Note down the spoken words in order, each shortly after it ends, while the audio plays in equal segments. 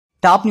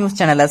Top news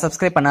சேனலை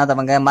subscribe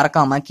பண்ணாதவங்க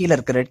மறக்காம கீழ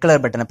இருக்க ரெட்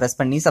கலர் பட்டனை பிரஸ்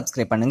பண்ணி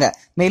சப்ஸ்கிரைப் பண்ணுங்க.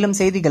 மேலும்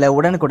செய்திகளை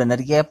உடனுக்குடன்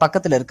அறிய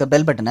பக்கத்துல இருக்க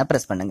பெல் பட்டனை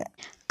பிரஸ் பண்ணுங்க.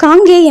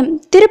 காங்கேயம்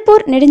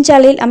திருப்பூர்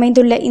நெடுஞ்சாலையில்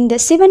அமைந்துள்ள இந்த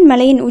சிவன்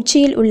மலையின்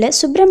உச்சியில் உள்ள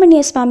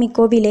சுப்பிரமணிய சுவாமி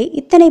கோவிலே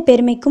இத்தனை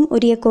பெருமைக்கும்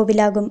உரிய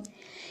கோவிலாகும்.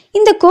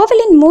 இந்த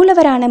கோவிலின்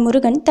மூலவரான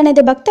முருகன்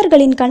தனது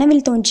பக்தர்களின்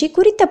கனவில் தோன்றி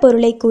குறித்த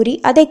பொருளை கூறி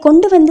அதை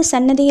கொண்டு வந்து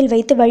சன்னதியில்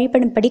வைத்து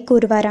வழிபடும்படி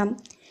கூறுவாராம்.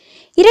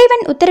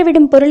 இறைவன்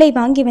உத்தரவிடும் பொருளை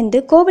வாங்கி வந்து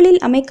கோவிலில்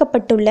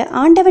அமைக்கப்பட்டுள்ள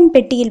ஆண்டவன்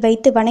பெட்டியில்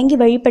வைத்து வணங்கி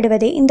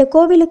வழிபடுவதே இந்த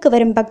கோவிலுக்கு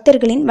வரும்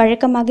பக்தர்களின்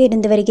வழக்கமாக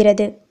இருந்து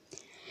வருகிறது.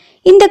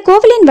 இந்த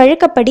கோவிலின்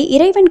வழக்கப்படி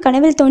இறைவன்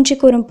கனவில் தோன்றி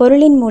கூறும்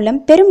பொருளின் மூலம்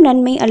பெரும்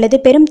நன்மை அல்லது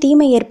பெரும்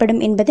தீமை ஏற்படும்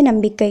என்பது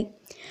நம்பிக்கை.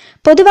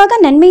 பொதுவாக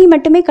நன்மையை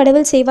மட்டுமே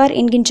கடவுள் செய்வார்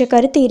என்கின்ற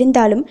கருத்து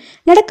இருந்தாலும்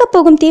நடக்கப்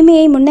போகும்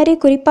தீமையை முன்னரே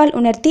குறிப்பால்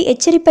உணர்த்தி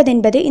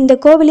எச்சரிப்பதென்பது இந்த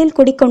கோவிலில்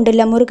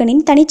குடிக்கொண்டுள்ள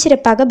முருகனின்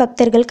தனிச்சிறப்பாக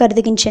பக்தர்கள்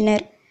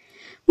கருதுகின்றனர்.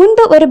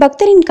 முன்பு ஒரு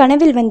பக்தரின்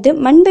கனவில் வந்து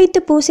மண் வைத்து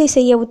பூசை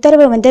செய்ய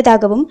உத்தரவு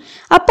வந்ததாகவும்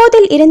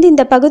அப்போதில் இருந்து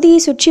இந்த பகுதியை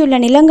சுற்றியுள்ள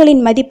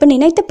நிலங்களின் மதிப்பு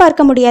நினைத்து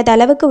பார்க்க முடியாத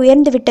அளவுக்கு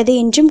உயர்ந்துவிட்டது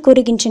என்றும்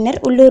கூறுகின்றனர்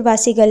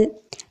உள்ளூர்வாசிகள்.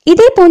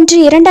 இதேபோன்று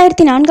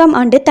 2004ஆம்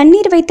ஆண்டு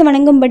தண்ணீர் வைத்து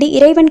வணங்கும்படி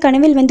இறைவன்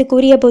கனவில் வந்து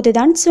கூறிய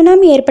போதுதான்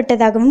சுனாமி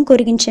ஏற்பட்டதாகவும்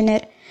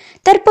கூறுகின்றனர்.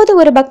 தற்போது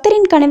ஒரு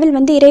பக்தரின் கனவில்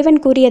வந்து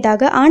இறைவன்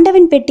கூறியதாக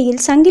ஆண்டவன்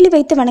பெட்டியில் சங்கிலி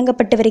வைத்து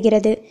வணங்கப்பட்டு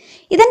வருகிறது.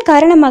 இதன்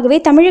காரணமாகவே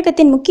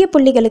தமிழகத்தின் முக்கிய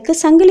புள்ளிகளுக்கு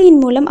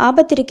சங்கிலியின் மூலம்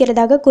ஆபத்து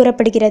இருக்கிறதாக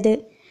கூறப்படுகிறது.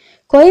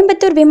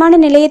 கோயம்புத்தூர் விமான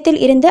நிலையத்தில்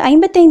இருந்து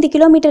 55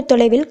 கிலோமீட்டர்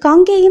தொலைவில்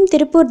காங்கேயம்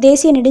திருப்பூர்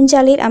தேசிய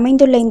நெடுஞ்சாலையில்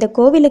அமைந்துள்ள இந்த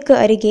கோவிலுக்கு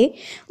அருகே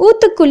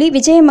ஊத்துக்குளி,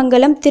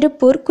 விஜயமங்கலம்,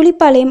 திருப்பூர்,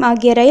 குளிப்பாளையம்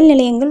ஆகிய ரயில்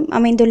நிலையங்கள்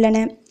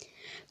அமைந்துள்ளன.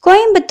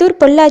 கோயம்புத்தூர்,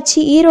 பொள்ளாச்சி,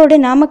 ஈரோடு,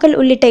 நாமக்கல்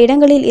உள்ளிட்ட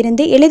இடங்களில்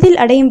இருந்து எளிதில்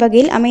அடையும்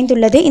வகையில்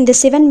அமைந்துள்ளது இந்த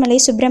சிவன்மலை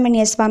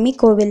சுப்பிரமணிய சுவாமி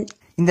கோவில்.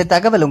 இந்த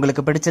தகவல்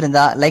உங்களுக்கு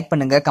பிடிச்சிருந்தா லைக்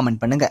பண்ணுங்க,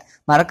 கமெண்ட் பண்ணுங்க.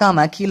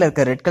 மறக்காம கீழ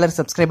இருக்க ரெட் கலர்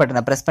சப்ஸ்கிரைப்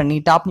பட்டனை பிரஸ் பண்ணி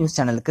டாப் நியூஸ்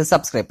சேனலுக்கு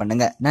சப்ஸ்கிரைப்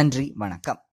பண்ணுங்க. நன்றி, வணக்கம்.